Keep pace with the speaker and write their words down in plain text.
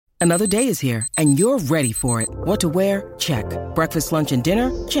Another day is here, and you're ready for it. What to wear? Check. Breakfast, lunch, and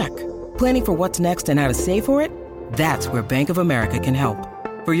dinner? Check. Planning for what's next and how to save for it? That's where Bank of America can help.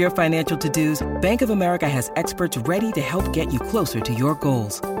 For your financial to-dos, Bank of America has experts ready to help get you closer to your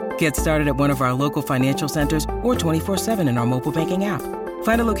goals. Get started at one of our local financial centers or 24/7 in our mobile banking app.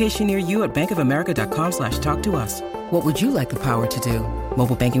 Find a location near you at bankofamerica.com/talktous. What would you like the power to do?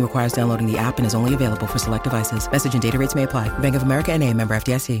 Mobile banking requires downloading the app and is only available for select devices. Message and data rates may apply. Bank of America N.A., member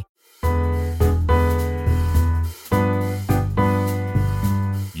FDIC.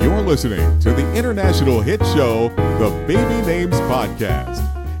 You're listening to the international hit show, The Baby Names Podcast.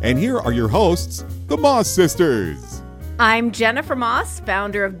 And here are your hosts, the Moss Sisters. I'm Jennifer Moss,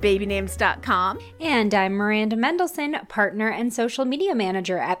 founder of BabyNames.com. And I'm Miranda Mendelson, partner and social media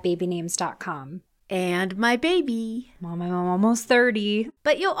manager at BabyNames.com. And my baby. Mom, I'm almost 30.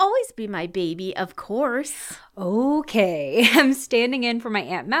 But you'll always be my baby, of course. Okay. I'm standing in for my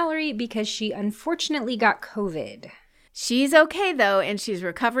Aunt Mallory because she unfortunately got COVID. She's okay, though, and she's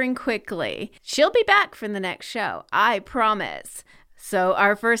recovering quickly. She'll be back for the next show, I promise. So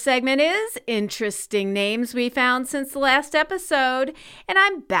our first segment is interesting names we found since the last episode. And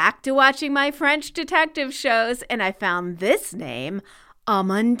I'm back to watching my French detective shows, and I found this name,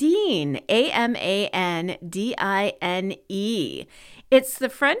 Amandine, Amandine. It's the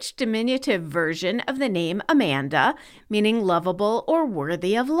French diminutive version of the name Amanda, meaning lovable or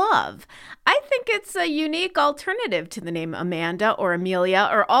worthy of love. I think it's a unique alternative to the name Amanda or Amelia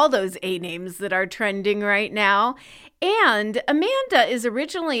or all those A names that are trending right now. And Amanda is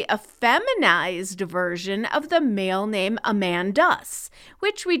originally a feminized version of the male name Amandus,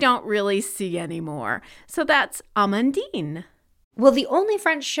 which we don't really see anymore. So that's Amandine. Well, the only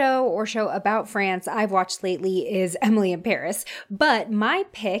French show or show about France I've watched lately is Emily in Paris, but my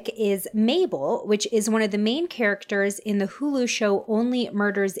pick is Mabel, which is one of the main characters in the Hulu show Only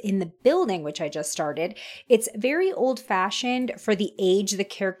Murders in the Building, which I just started. It's very old-fashioned for the age the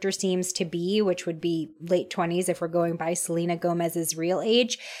character seems to be, which would be late 20s if we're going by Selena Gomez's real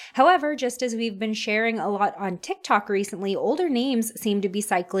age. However, just as we've been sharing a lot on TikTok recently, older names seem to be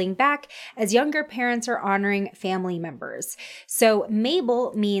cycling back as younger parents are honoring family members. So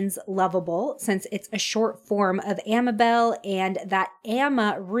Mabel means lovable since it's a short form of Amabel, and that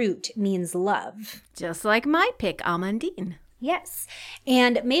Ama root means love. Just like my pick, Amandine. Yes.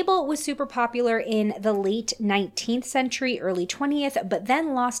 And Mabel was super popular in the late 19th century, early 20th, but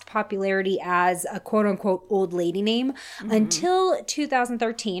then lost popularity as a quote-unquote old lady name until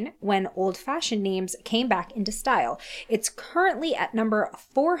 2013 when old-fashioned names came back into style. It's currently at number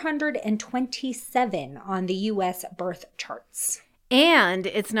 427 on the U.S. birth charts. And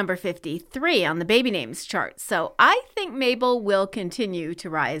it's number 53 on the baby names chart. So I think Mabel will continue to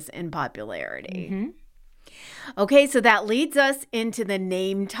rise in popularity. Okay, so that leads us into the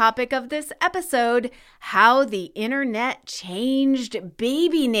name topic of this episode, how the internet changed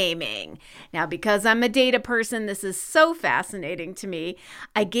baby naming. Now, because I'm a data person, this is so fascinating to me.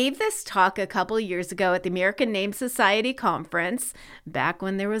 I gave this talk a couple years ago at the American Name Society conference, back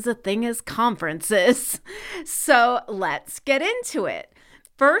when there was a thing as conferences. So let's get into it.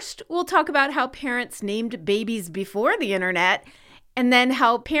 First, we'll talk about how parents named babies before the internet, and then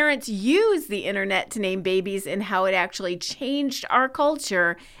how parents use the internet to name babies and how it actually changed our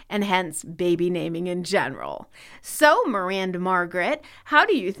culture and hence baby naming in general. So, Miranda Margaret, how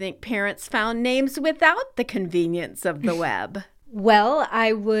do you think parents found names without the convenience of the web? Well,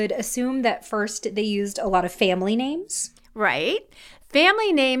 I would assume that first they used a lot of family names. Right.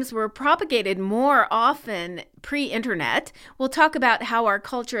 Family names were propagated more often pre-internet. We'll talk about how our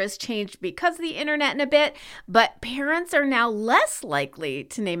culture has changed because of the internet in a bit, but parents are now less likely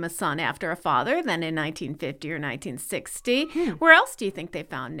to name a son after a father than in 1950 or 1960. Where else do you think they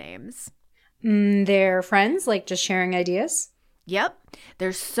found names? Their friends, like just sharing ideas. Yep,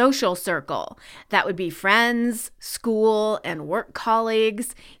 their social circle. That would be friends, school, and work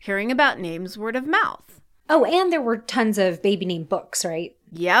colleagues, hearing about names word of mouth. Oh, and there were tons of baby name books, right?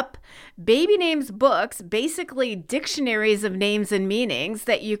 Yep. Baby names books, basically dictionaries of names and meanings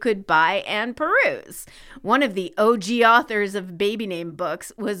that you could buy and peruse. One of the OG authors of baby name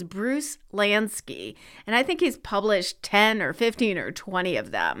books was Bruce Lansky, and I think he's published 10 or 15 or 20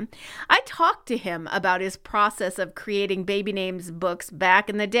 of them. I talked to him about his process of creating baby names books back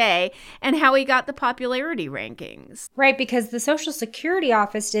in the day and how he got the popularity rankings. Right, because the Social Security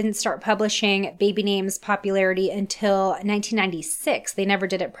Office didn't start publishing baby names popularity until 1996. They never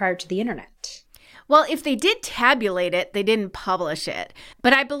did it prior to the internet. Well, if they did tabulate it, they didn't publish it.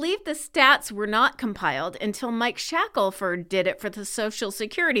 But I believe the stats were not compiled until Mike Shackelford did it for the Social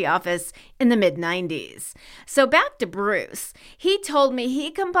Security Office in the mid-90s. So back to Bruce. He told me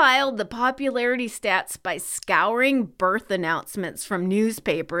he compiled the popularity stats by scouring birth announcements from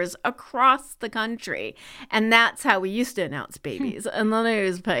newspapers across the country. And that's how we used to announce babies in the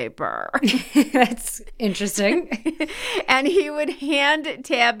newspaper. That's interesting. And he would hand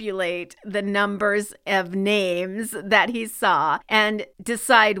tabulate the numbers of names that he saw and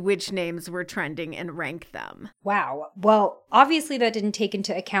decide which names were trending and rank them. Wow. Well, obviously that didn't take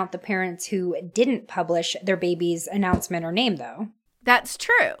into account the parents who didn't publish their baby's announcement or name, though. That's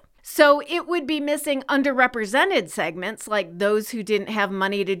true. So it would be missing underrepresented segments like those who didn't have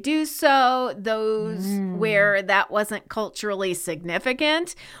money to do so, those where that wasn't culturally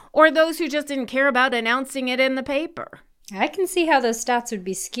significant, or those who just didn't care about announcing it in the paper. I can see how those stats would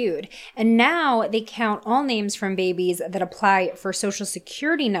be skewed. And now they count all names from babies that apply for Social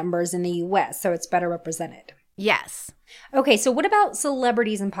Security numbers in the U.S., so it's better represented. Yes. Okay, so what about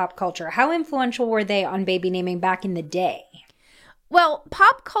celebrities in pop culture? How influential were they on baby naming back in the day? Well,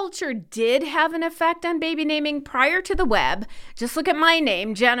 pop culture did have an effect on baby naming prior to the web. Just look at my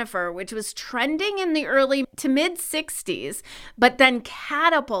name, Jennifer, which was trending in the early to mid-60s, but then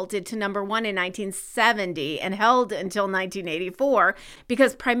catapulted to number one in 1970 and held until 1984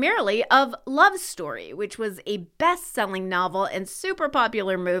 because primarily of Love Story, which was a best-selling novel and super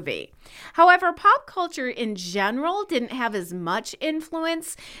popular movie. However, pop culture in general didn't have as much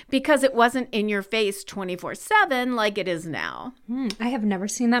influence because it wasn't in your face 24/7 like it is now. I have never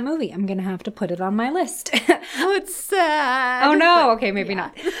seen that movie. I'm going to have to put it on my list. Oh, it's sad. Oh, no. Okay, maybe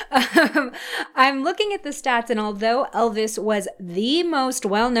not. I'm looking at the stats, and although Elvis was the most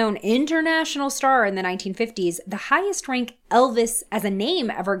well-known international star in the 1950s, the highest rank Elvis as a name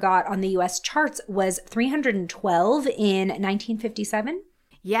ever got on the U.S. charts was 312 in 1957.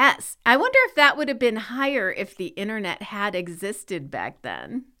 Yes. I wonder if that would have been higher if the internet had existed back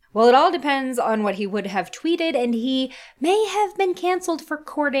then. Well, it all depends on what he would have tweeted, and he may have been canceled for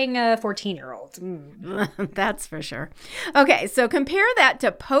courting a 14-year-old. That's for sure. Okay, so compare that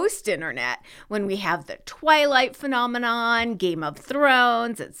to post-internet, when we have the Twilight phenomenon, Game of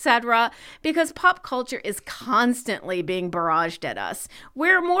Thrones, etc., because pop culture is constantly being barraged at us.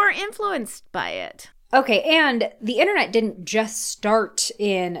 We're more influenced by it. Okay, and the internet didn't just start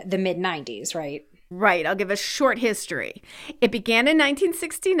in the mid-90s, right? Right, I'll give a short history. It began in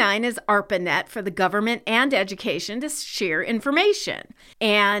 1969 as ARPANET for the government and education to share information.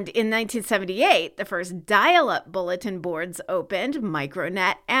 And in 1978, the first dial-up bulletin boards opened,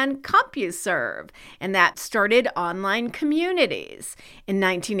 Micronet and CompuServe, and that started online communities. In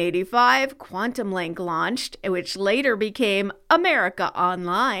 1985, QuantumLink launched, which later became America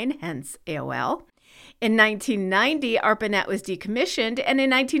Online, hence AOL. In 1990, ARPANET was decommissioned, and in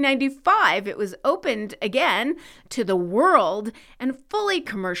 1995, it was opened again to the world and fully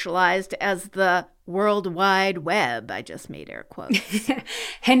commercialized as the World Wide Web. I just made air quotes.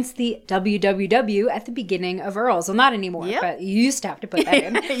 Hence the WWW at the beginning of URLs. Well, not anymore, but you used to have to put that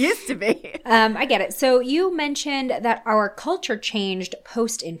in. It used to be. I get it. So you mentioned that our culture changed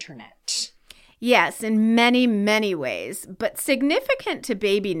post-internet. Yes, in many, many ways. But significant to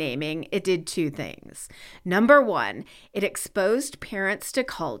baby naming, it did two things. Number one, it exposed parents to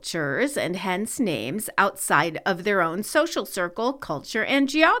cultures and hence names outside of their own social circle, culture, and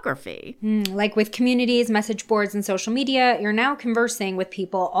geography. Like with communities, message boards, and social media, you're now conversing with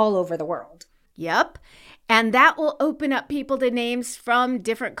people all over the world. Yep. And that will open up people to names from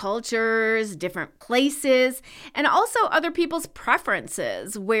different cultures, different places, and also other people's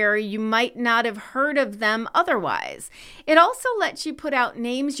preferences where you might not have heard of them otherwise. It also lets you put out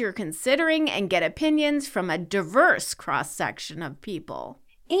names you're considering and get opinions from a diverse cross-section of people.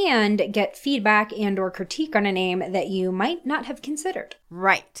 And get feedback and or critique on a name that you might not have considered.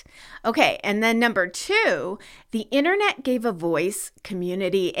 Right. Okay, and then number two, the internet gave a voice,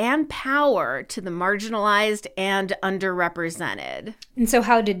 community, and power to the marginalized and underrepresented. And so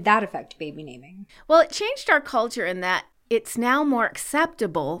how did that affect baby naming? Well, it changed our culture in that it's now more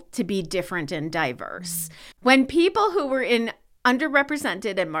acceptable to be different and diverse. When people who were in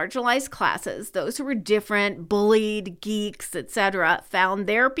underrepresented and marginalized classes, those who were different, bullied, geeks, etc., found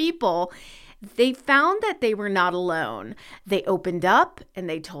their people, they found that they were not alone. They opened up and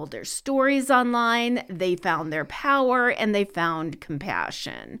they told their stories online. They found their power and they found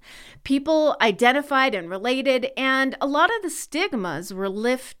compassion. People identified and related, and a lot of the stigmas were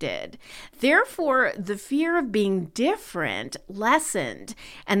lifted. Therefore, the fear of being different lessened,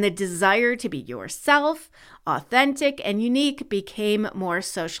 and the desire to be yourself, Authentic and unique became more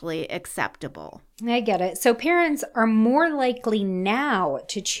socially acceptable. I get it. So parents are more likely now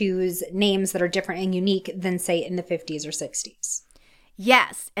to choose names that are different and unique than, say, in the 50s or 60s.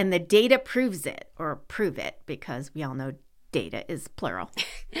 Yes, and the data proves it, or prove it, because we all know data is plural.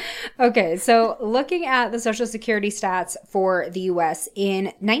 Okay, so looking at the Social Security stats for the U.S., in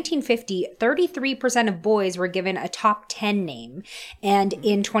 1950, 33% of boys were given a top 10 name, and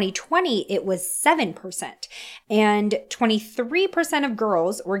in 2020, it was 7%. And 23% of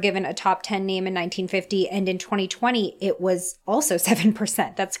girls were given a top 10 name in 1950, and in 2020, it was also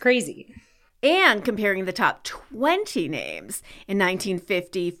 7%. That's crazy. And comparing the top 20 names, in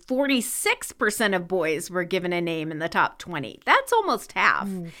 1950, 46% of boys were given a name in the top 20. That's almost half.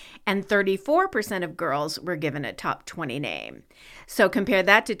 And 34% of girls were given a top 20 name. So compare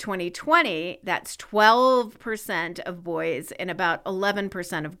that to 2020, that's 12% of boys and about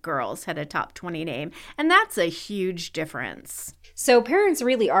 11% of girls had a top 20 name. And that's a huge difference. So parents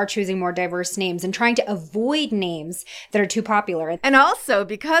really are choosing more diverse names and trying to avoid names that are too popular. And also,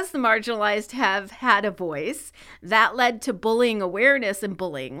 because the marginalized have had a voice, that led to bullying awareness and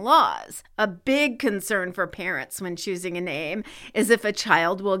bullying laws. A big concern for parents when choosing a name is if a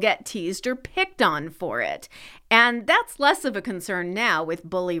child will get teased or picked on for it. And that's less of a concern now with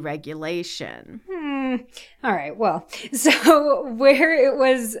bully regulation. All right, well, so where it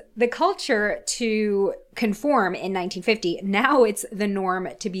was the culture to conform in 1950, now it's the norm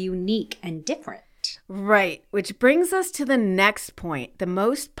to be unique and different. Right, which brings us to the next point. The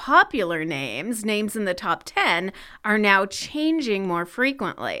most popular names in the top 10, are now changing more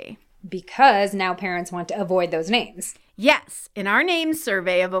frequently. Because now parents want to avoid those names. Yes, in our name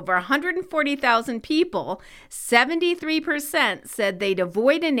survey of over 140,000 people, 73% said they'd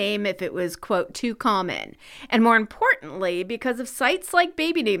avoid a name if it was, quote, too common. And more importantly, because of sites like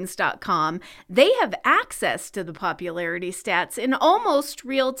babynames.com, they have access to the popularity stats in almost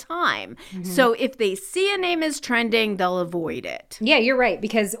real time. So if they see a name is trending, they'll avoid it. Yeah, you're right.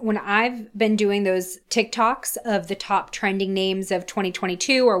 Because when I've been doing those TikToks of the top trending names of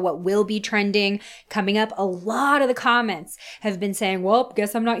 2022 or what will be trending coming up, a lot of the comments have been saying, well,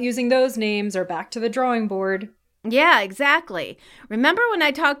 guess I'm not using those names, or back to the drawing board. Yeah, exactly. Remember when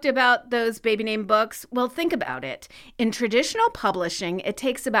I talked about those baby name books? Well, think about it. In traditional publishing, it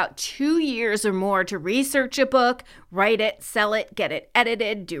takes about 2 years or more to research a book, write it, sell it, get it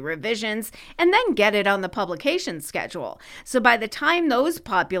edited, do revisions, and then get it on the publication schedule. So by the time those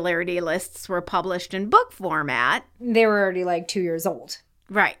popularity lists were published in book format, they were already like 2 years old.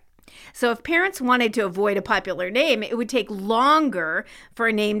 Right. So if parents wanted to avoid a popular name, it would take longer for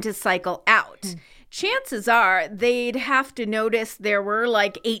a name to cycle out. Chances are they'd have to notice there were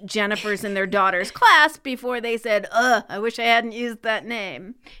like 8 Jennifers in their daughter's class before they said, I wish I hadn't used that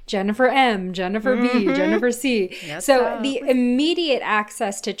name. Jennifer M, Jennifer B, Jennifer C. Yes, so the immediate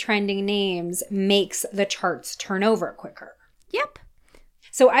access to trending names makes the charts turn over quicker. Yep.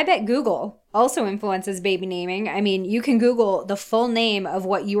 So I bet Google also influences baby naming. I mean, you can Google the full name of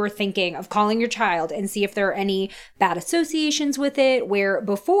what you are thinking of calling your child and see if there are any bad associations with it, where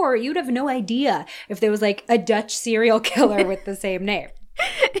before you'd have no idea if there was like a Dutch serial killer with the same name.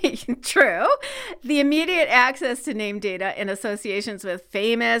 True. The immediate access to name data and associations with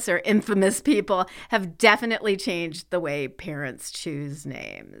famous or infamous people have definitely changed the way parents choose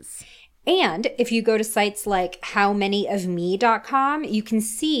names. And if you go to sites like howmanyofme.com, you can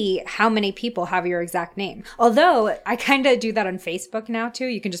see how many people have your exact name. Although I kind of do that on Facebook now too.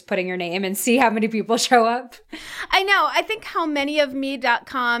 You can just put in your name and see how many people show up. I know. I think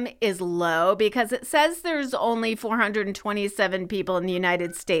howmanyofme.com is low because it says there's only 427 people in the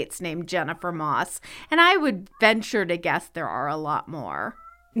United States named Jennifer Moss. And I would venture to guess there are a lot more.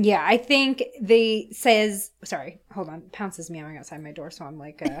 Yeah, I think they says, sorry, hold on. Pounce is meowing outside my door. So I'm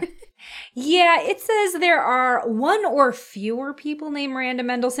like, yeah, it says there are 1 or fewer people named Miranda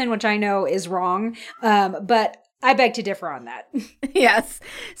Mendelsohn, which I know is wrong. But I beg to differ on that. Yes.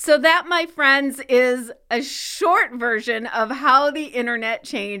 So that, my friends, is a short version of how the internet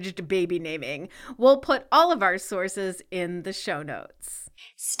changed baby naming. We'll put all of our sources in the show notes.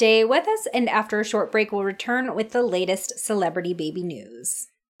 Stay with us, and after a short break, we'll return with the latest celebrity baby news.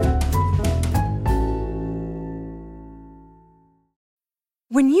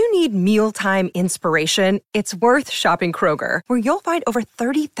 When you need mealtime inspiration, it's worth shopping Kroger, where you'll find over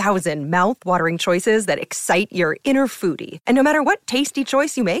 30,000 mouth-watering choices that excite your inner foodie. And no matter what tasty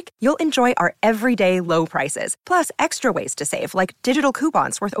choice you make, you'll enjoy our everyday low prices, plus extra ways to save, like digital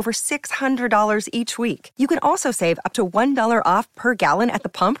coupons worth over $600 each week. You can also save up to $1 off per gallon at the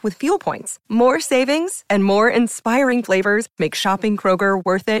pump with fuel points. More savings and more inspiring flavors make shopping Kroger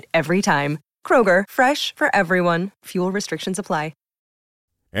worth it every time. Kroger, fresh for everyone. Fuel restrictions apply.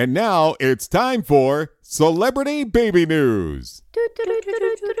 And now it's time for Celebrity Baby News.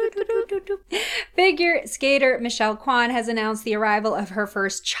 Figure skater Michelle Kwan has announced the arrival of her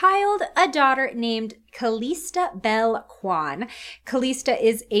first child, a daughter named Callista Belle Kwan. Callista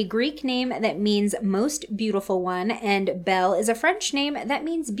is a Greek name that means most beautiful one, and Belle is a French name that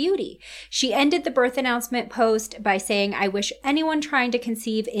means beauty. She ended the birth announcement post by saying, "I wish anyone trying to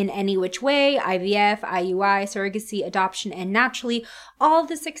conceive in any which way, IVF, IUI, surrogacy, adoption, and naturally, all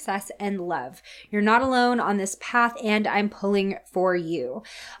the success and love. You're not alone on this path, and I'm pulling for you."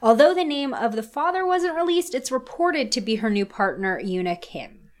 Although the name of the father wasn't released, it's reported to be her new partner, Yoona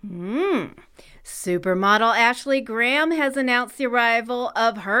Kim. Supermodel Ashley Graham has announced the arrival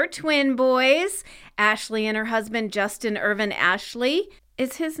of her twin boys. Ashley and her husband, Justin Irvin Ashley.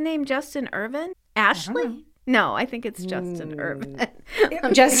 Is his name Justin Irvin? Ashley? No, I think it's Justin Irvin.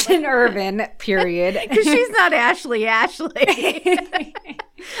 Justin Irvin, period. Because she's not Ashley.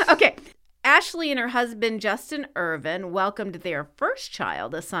 Okay. Ashley and her husband, Justin Irvin, welcomed their first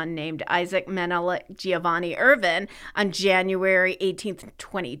child, a son named Isaac Menelik Giovanni Irvin, on January 18th,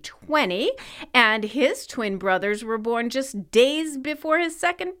 2020. And his twin brothers were born just days before his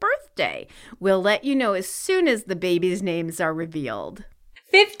second birthday. We'll let you know as soon as the babies' names are revealed.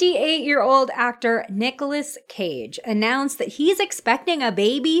 58-year-old actor Nicolas Cage announced that he's expecting a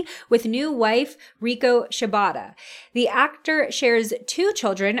baby with new wife Riko Shibata. The actor shares 2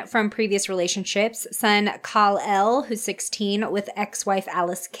 children from previous relationships, son Kal-El, who's 16, with ex-wife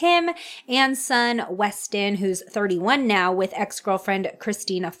Alice Kim, and son Weston, who's 31 now, with ex-girlfriend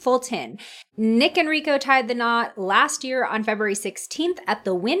Christina Fulton. Nick and Riko tied the knot last year on February 16th at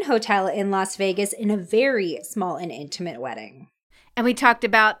the Wynn Hotel in Las Vegas in a very small and intimate wedding. And we talked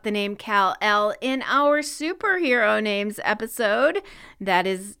about the name Kal-El in our superhero names episode. That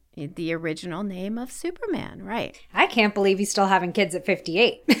is the original name of Superman, right? I can't believe he's still having kids at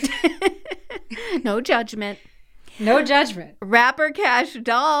 58. No judgment. No judgment. Rapper Cash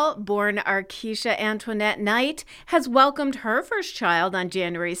Doll, born Arkisha Antoinette Knight, has welcomed her first child on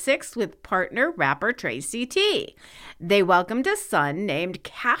January 6th with partner rapper Tracy T. They welcomed a son named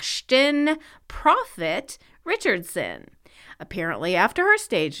Cashton Prophet Richardson, apparently after her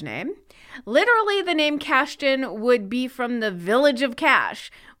stage name. Literally, the name Cashton would be from the village of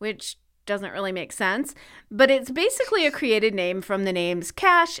Cash, which doesn't really make sense, but it's basically a created name from the names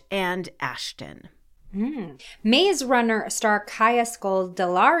Cash and Ashton. Maze Runner star Kaya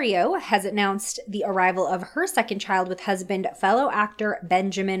Scodelario has announced the arrival of her second child with husband, fellow actor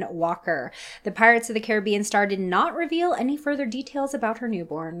Benjamin Walker. The Pirates of the Caribbean star did not reveal any further details about her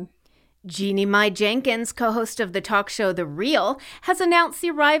newborn. Jeannie Mai Jenkins, co-host of the talk show The Real, has announced the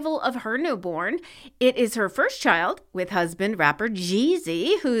arrival of her newborn. It is her first child with husband, rapper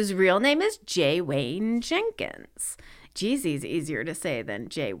Jeezy, whose real name is J. Wayne Jenkins. Jeezy's easier to say than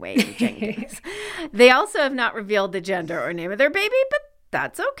J. Wayne Jenkins. They also have not revealed the gender or name of their baby, but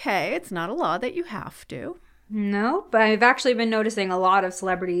that's okay. It's not a law that you have to. No, but I've actually been noticing a lot of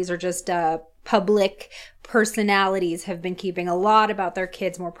celebrities or just public personalities have been keeping a lot about their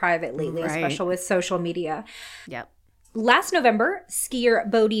kids more private lately, especially with social media. Yep. Last November,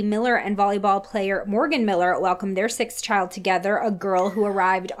 skier Bodie Miller and volleyball player Morgan Miller welcomed their 6th child together, a girl who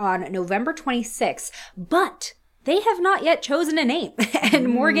arrived on November 26th. But they have not yet chosen a name, and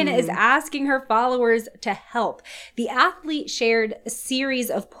Morgan is asking her followers to help. The athlete shared a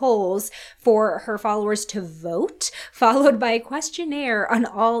series of polls for her followers to vote, followed by a questionnaire on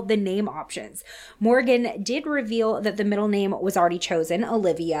all the name options. Morgan did reveal that the middle name was already chosen,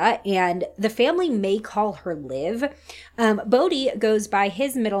 Olivia, and the family may call her Liv. Bodie goes by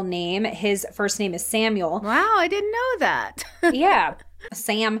his middle name. His first name is Samuel. Wow, I didn't know that. Yeah.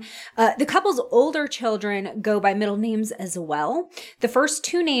 Sam. The couple's older children go by middle names as well. The first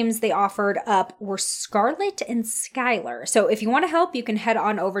 2 names they offered up were Scarlett and Skylar. So if you want to help, you can head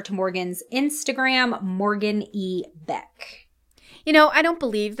on over to Morgan's Instagram, Morgan E. Beck. You know, I don't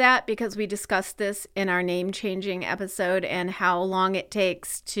believe that because we discussed this in our name changing episode and how long it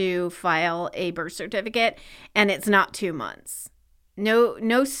takes to file a birth certificate, and it's not 2 months.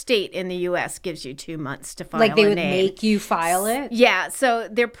 No state in the U.S. gives you 2 months to file a name. Like they would make you file it? Yeah, so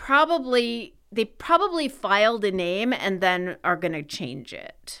they probably filed a name and then are going to change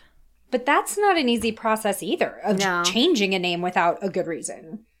it. But that's not an easy process either, of changing a name without a good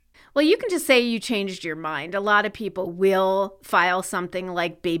reason. Well, you can just say you changed your mind. A lot of people will file something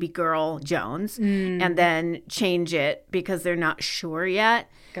like Baby Girl Jones and then change it because they're not sure yet.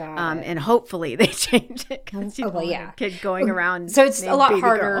 And hopefully they change it because you don't want a kid going around. So it's a lot Baby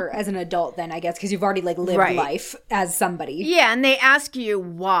harder Girl. as an adult then, I guess, because you've already like lived life as somebody. Yeah, and they ask you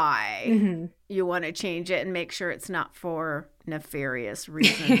why you want to change it and make sure it's not for nefarious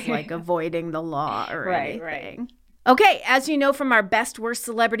reasons like avoiding the law or anything. Right. Okay, as you know from our Best Worst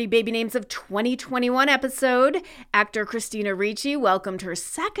Celebrity Baby Names of 2021 episode, actor Christina Ricci welcomed her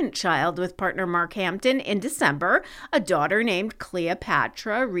second child with partner Mark Hampton in December, a daughter named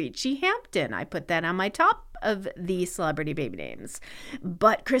Cleopatra Ricci Hampton. I put that on my top of the celebrity baby names.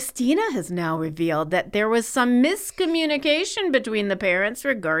 But Christina has now revealed that there was some miscommunication between the parents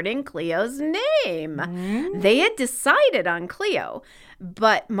regarding Cleo's name. They had decided on Cleo,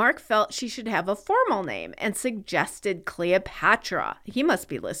 but Mark felt she should have a formal name and suggested Cleopatra. He must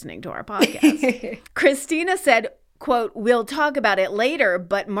be listening to our podcast. Christina said, quote, "We'll talk about it later,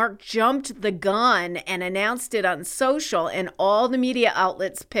 but Mark jumped the gun and announced it on social and all the media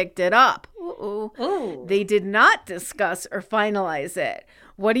outlets picked it up." Ooh. They did not discuss or finalize it.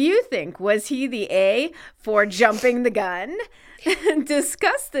 What do you think? Was he the A for jumping the gun?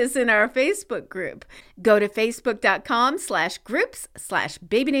 Discuss this in our Facebook group. Go to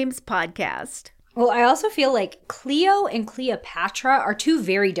facebook.com/groups/babynamespodcast. Well, I also feel like Cleo and Cleopatra are two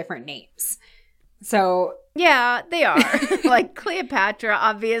very different names. So yeah, they are. Like Cleopatra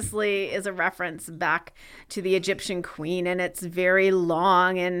obviously is a reference back to the Egyptian queen, and it's very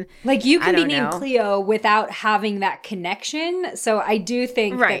long and like you can be named Cleo without having that connection. So I do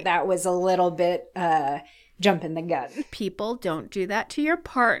think that was a little bit jumping the gun. People, don't do that to your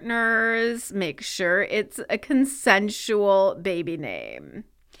partners. Make sure it's a consensual baby name.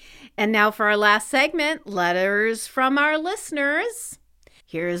 And now for our last segment, letters from our listeners.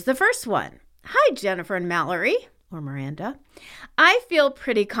 Here's the first one. Hi, Jennifer and Mallory, or Miranda. I feel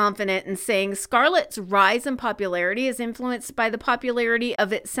pretty confident in saying Scarlett's rise in popularity is influenced by the popularity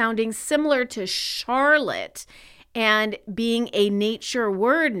of it sounding similar to Charlotte and being a nature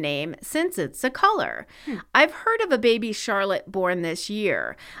word name since it's a color. I've heard of a baby Charlotte born this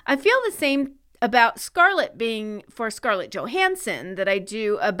year. I feel the same about Scarlett being for Scarlett Johansson that I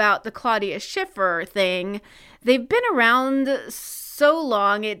do about the Claudia Schiffer thing. They've been around so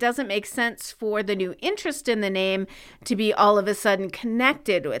long, it doesn't make sense for the new interest in the name to be all of a sudden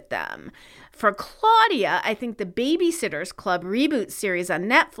connected with them. For Claudia, I think the Babysitters Club reboot series on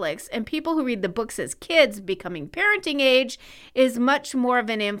Netflix and people who read the books as kids becoming parenting age is much more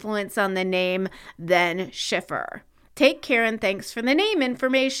of an influence on the name than Schiffer. Take care and thanks for the name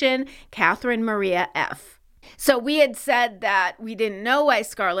information, Catherine Maria F. So we had said that we didn't know why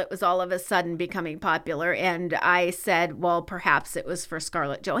Scarlett was all of a sudden becoming popular. And I said, well, perhaps it was for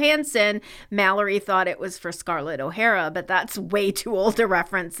Scarlett Johansson. Mallory thought it was for Scarlett O'Hara, but that's way too old a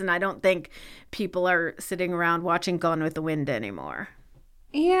reference. And I don't think people are sitting around watching Gone with the Wind anymore.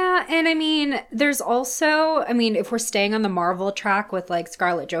 Yeah, and I mean, there's also, I mean, if we're staying on the Marvel track with like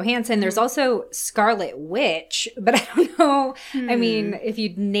Scarlett Johansson, there's also Scarlet Witch, but I don't know. I mean, if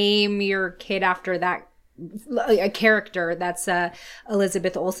you'd name your kid after that, a character, that's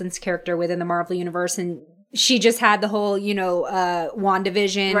Elizabeth Olsen's character within the Marvel Universe, and she just had the whole,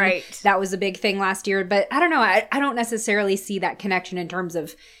 WandaVision. Right. That was a big thing last year, but I don't know. I don't necessarily see that connection in terms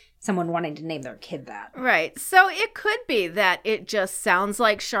of someone wanting to name their kid that. Right. So it could be that it just sounds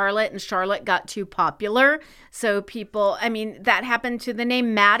like Charlotte and Charlotte got too popular. So people, I mean, that happened to the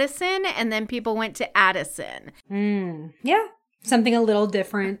name Madison and then people went to Addison. Yeah. Something a little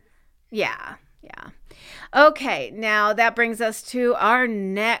different. Yeah. Okay. Now that brings us to our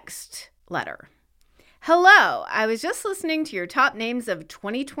next letter. Hello, I was just listening to your top names of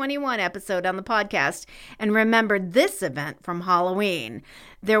 2021 episode on the podcast and remembered this event from Halloween.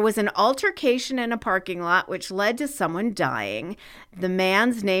 There was an altercation in a parking lot which led to someone dying. The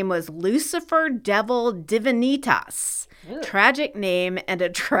man's name was Lucifer Devil Divinitas. Tragic name and a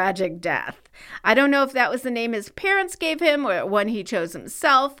tragic death. I don't know if that was the name his parents gave him or one he chose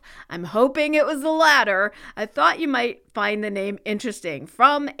himself. I'm hoping it was the latter. I thought you might find the name interesting.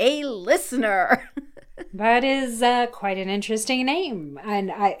 From a listener. That is quite an interesting name.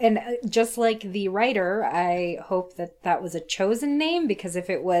 And just like the writer, I hope that was a chosen name, because if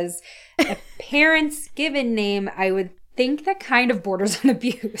it was a parent's given name, I would think that kind of borders on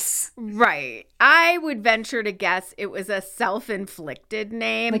abuse. Right. I would venture to guess it was a self-inflicted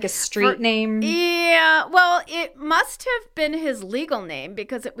name. Like a street name? Yeah. Well, it must have been his legal name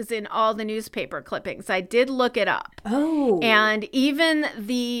because it was in all the newspaper clippings. I did look it up. Oh. And even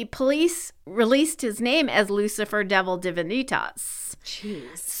the police released his name as Lucifer Devil Divinitas.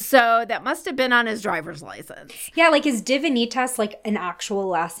 Jeez. So that must have been on his driver's license. Yeah, like is Divinitas like an actual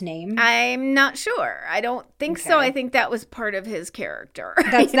last name? I'm not sure. I don't think so. I think that was part of his character.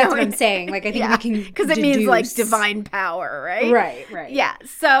 That's what I'm saying. Like, I think we can because it means like divine power, right? Right. Yeah.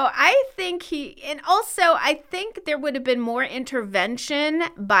 So I think and also I think there would have been more intervention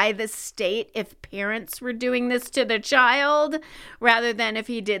by the state if parents were doing this to their child rather than if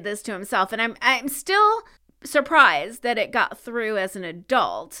he did this to himself. And I'm still surprised that it got through as an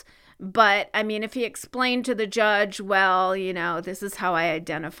adult. But, I mean, if he explained to the judge, well, you know, this is how I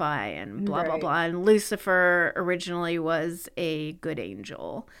identify and blah, blah, blah. And Lucifer originally was a good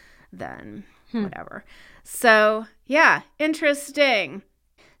angel, then whatever. So, yeah, interesting.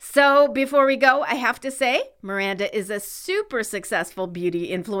 So before we go, I have to say, Miranda is a super successful beauty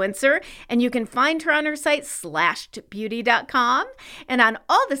influencer, and you can find her on her site, slashedbeauty.com, and on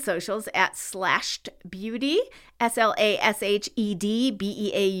all the socials at slashedbeauty,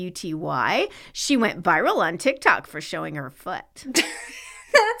 SLASHEDBEAUTY. She went viral on TikTok for showing her foot.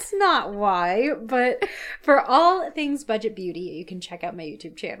 That's not why, but for all things budget beauty, you can check out my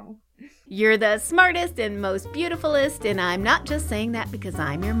YouTube channel. You're the smartest and most beautifulest, and I'm not just saying that because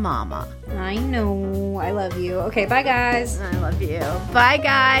I'm your mama. I know. I love you. Okay, bye, guys. I love you. Bye,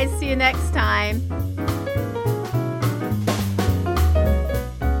 guys. See you next time.